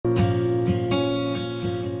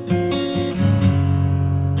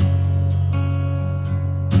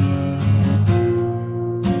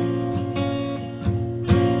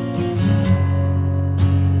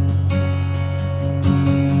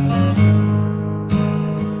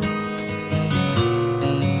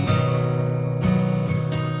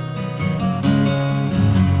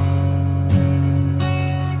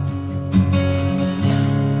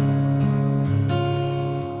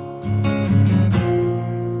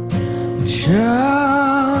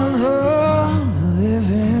Childhood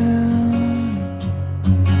living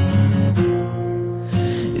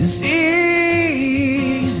is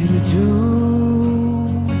easy to do.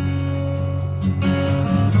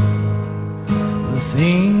 The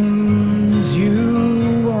things you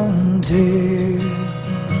wanted,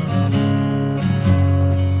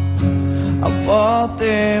 I bought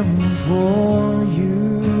them for you.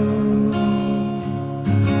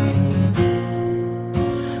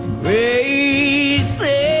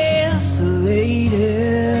 Graceless lady,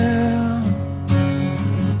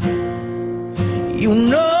 you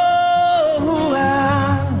know who I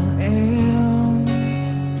am.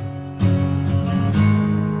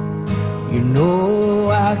 You know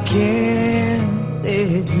I can't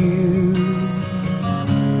let you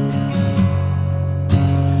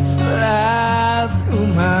slide through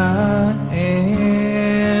my hands.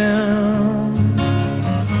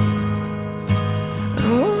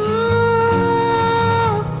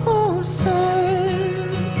 Oh,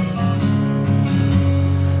 says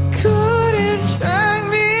couldn't drag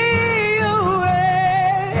me away.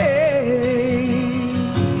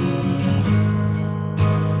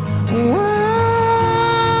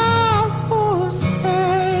 Oh,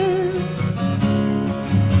 says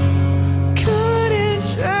couldn't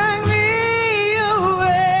drag me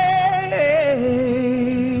away.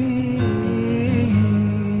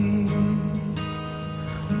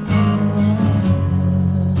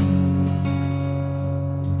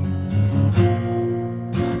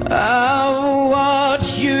 I've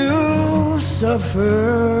watched you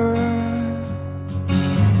suffer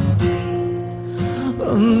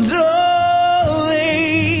under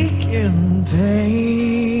ache and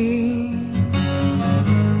pain.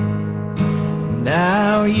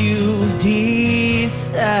 Now you've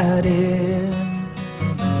decided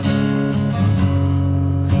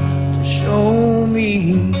to show me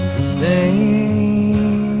the same.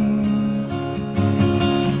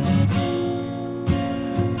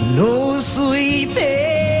 No sleeping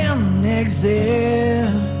exit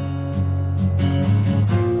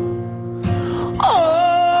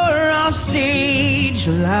or off stage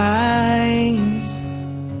lines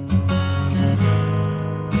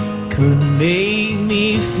could make me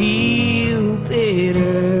feel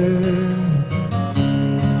better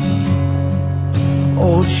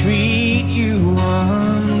or treat you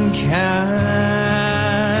unkind.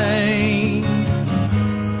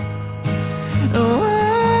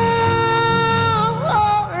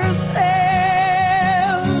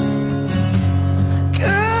 Ourselves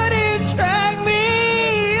couldn't drag me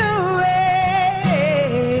away.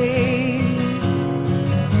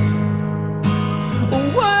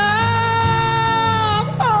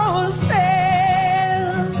 Ourselves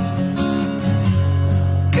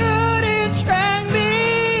couldn't drag me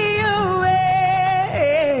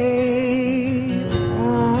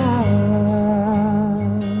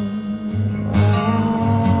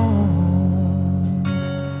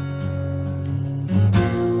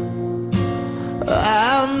I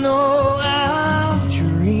know I've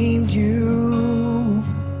dreamed you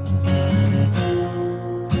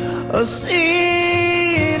a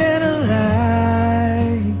seed and a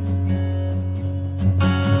light.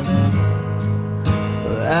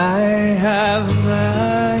 I have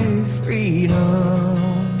my freedom,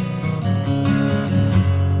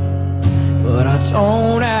 but I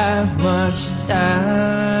don't have much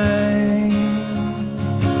time.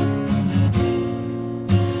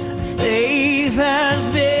 Faith has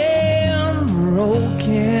been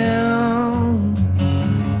broken,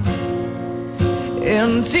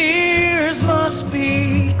 and tears must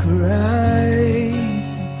be cried.